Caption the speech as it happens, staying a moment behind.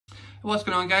What's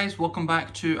going on, guys? Welcome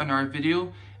back to another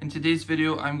video. In today's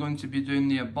video I'm going to be doing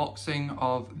the unboxing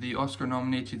of the Oscar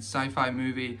nominated sci-fi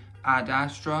movie Ad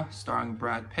Astra starring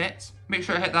Bradd Pitt. Make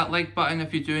sure to hit that like button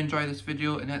if you do enjoy this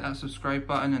video and hit that subscribe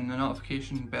button and the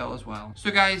notification bell as well. So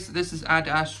guys, this is Ad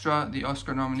Astra, the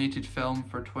Oscar nominated film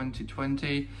for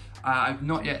 2020. I've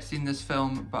not yet seen this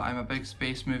film, but I'm a big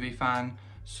space movie fan,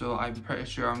 so I'm pretty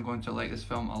sure I'm going to like this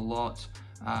film a lot.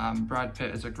 Bradd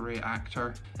Pitt is a great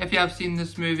actor. If you have seen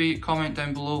this movie, comment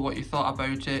down below what you thought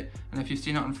about it, and if you've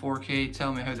seen it on 4K,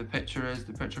 tell me how the picture is,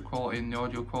 the picture quality and the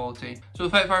audio quality. So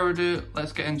without further ado,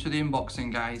 let's get into the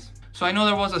unboxing, guys. So I know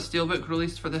there was a Steelbook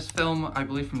released for this film, I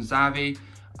believe from Zavvi,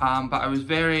 but I was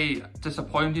very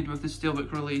disappointed with the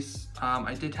Steelbook release.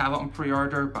 I did have it on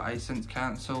pre-order, but I since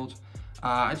cancelled.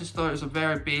 I just thought it was a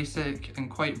very basic and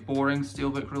quite boring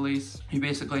Steelbook release. He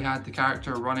basically had the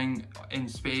character running in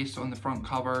space on the front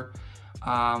cover,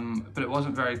 but it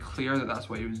wasn't very clear that that's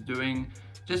what he was doing.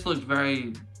 Just looked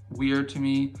very weird to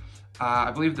me. I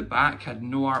believe the back had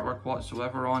no artwork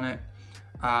whatsoever on it,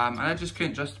 and I just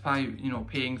couldn't justify,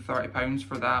 paying £30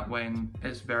 for that when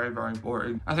it's very, very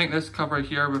boring. I think this cover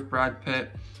here with Bradd Pitt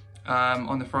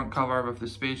on the front cover with the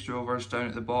space rovers down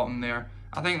at the bottom there,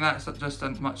 I think that's just a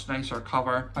much nicer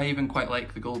cover. I even quite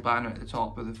like the gold banner at the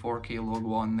top with the 4K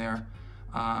logo on there.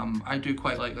 I do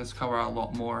quite like this cover a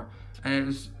lot more, and it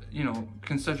was,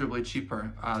 considerably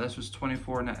cheaper. This was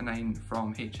 $24.99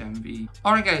 from HMV.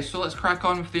 Alright guys, so let's crack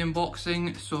on with the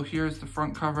unboxing. So here's the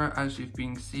front cover as you've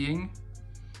been seeing.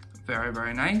 Very,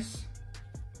 very nice.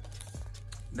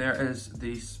 There is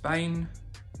the spine,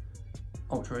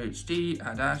 Ultra HD,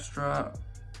 Ad Astra.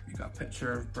 You got a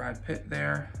picture of Bradd Pitt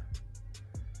there.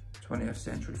 20th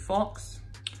Century Fox.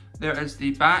 There is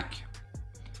the back,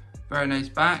 very nice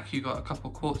back. You got a couple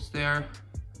quotes there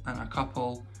and a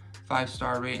couple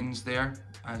 5-star ratings there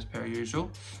as per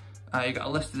usual. You got a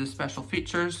list of the special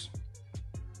features.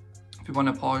 If you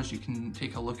want to pause, you can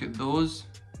take a look at those.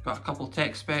 Got a couple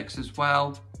tech specs as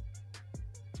well.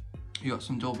 You got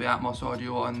some Dolby Atmos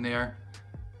audio on there,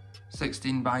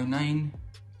 16:9.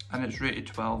 And it's rated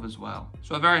 12 as well.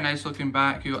 So a very nice looking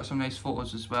back. You got some nice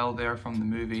photos as well there from the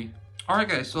movie. Alright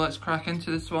guys, so let's crack into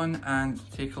this one and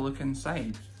take a look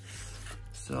inside.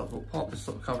 So we'll pop the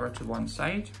slipcover to one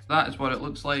side. That is what it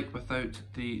looks like without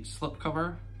the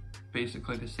slipcover.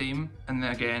 Basically the same. And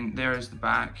then again, there is the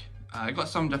back. You got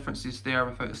some differences there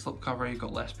without the slipcover. You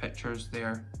got less pictures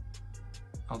there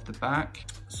of the back.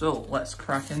 So let's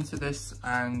crack into this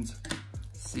and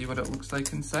see what it looks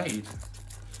like inside.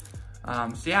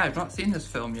 So yeah, I've not seen this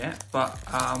film yet, but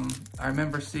I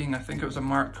remember seeing, I think it was a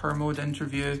Mark Kermode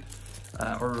interview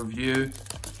or review,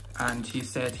 and he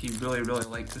said he really, really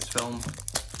liked this film.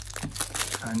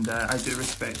 And I do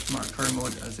respect Mark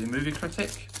Kermode as a movie critic.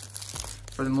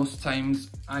 For the most times,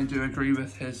 I do agree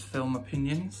with his film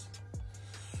opinions.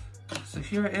 So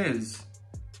here it is.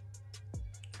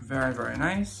 Very, very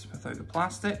nice, without the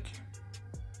plastic.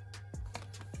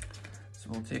 So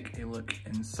we'll take a look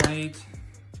inside.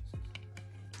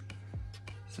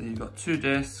 So you've got two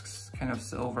discs, kind of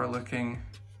silver looking.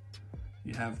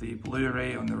 You have the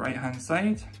Blu-ray on the right hand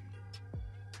side,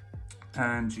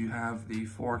 and you have the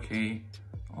 4K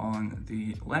on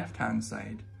the left hand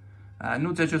side.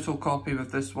 No digital copy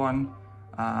with this one,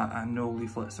 and no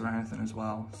leaflets or anything as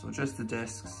well. So just the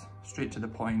discs, straight to the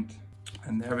point,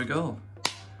 and there we go.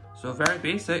 So very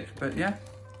basic, but yeah,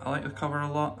 I like the cover a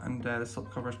lot, and the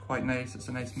slipcover is quite nice. It's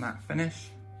a nice matte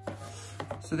finish.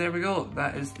 So there we go,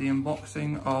 that is the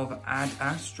unboxing of Ad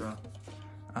Astra.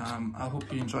 I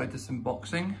hope you enjoyed this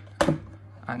unboxing.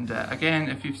 And again,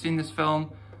 if you've seen this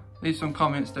film, leave some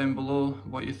comments down below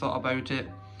what you thought about it.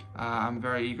 I'm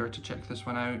very eager to check this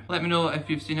one out. Let me know if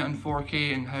you've seen it in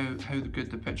 4K and how good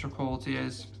the picture quality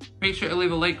is. Make sure to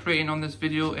leave a like rating on this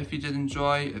video if you did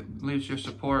enjoy. It leaves your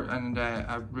support, and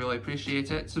I really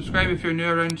appreciate it. Subscribe if you're new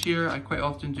around here. I quite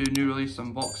often do new release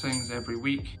unboxings every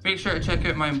week. Make sure to check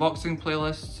out my unboxing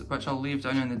playlist, which I'll leave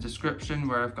down in the description,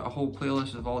 where I've got a whole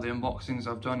playlist of all the unboxings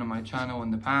I've done on my channel in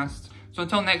the past. So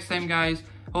until next time guys,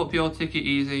 hope you all take it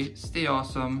easy, stay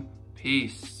awesome,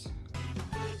 peace.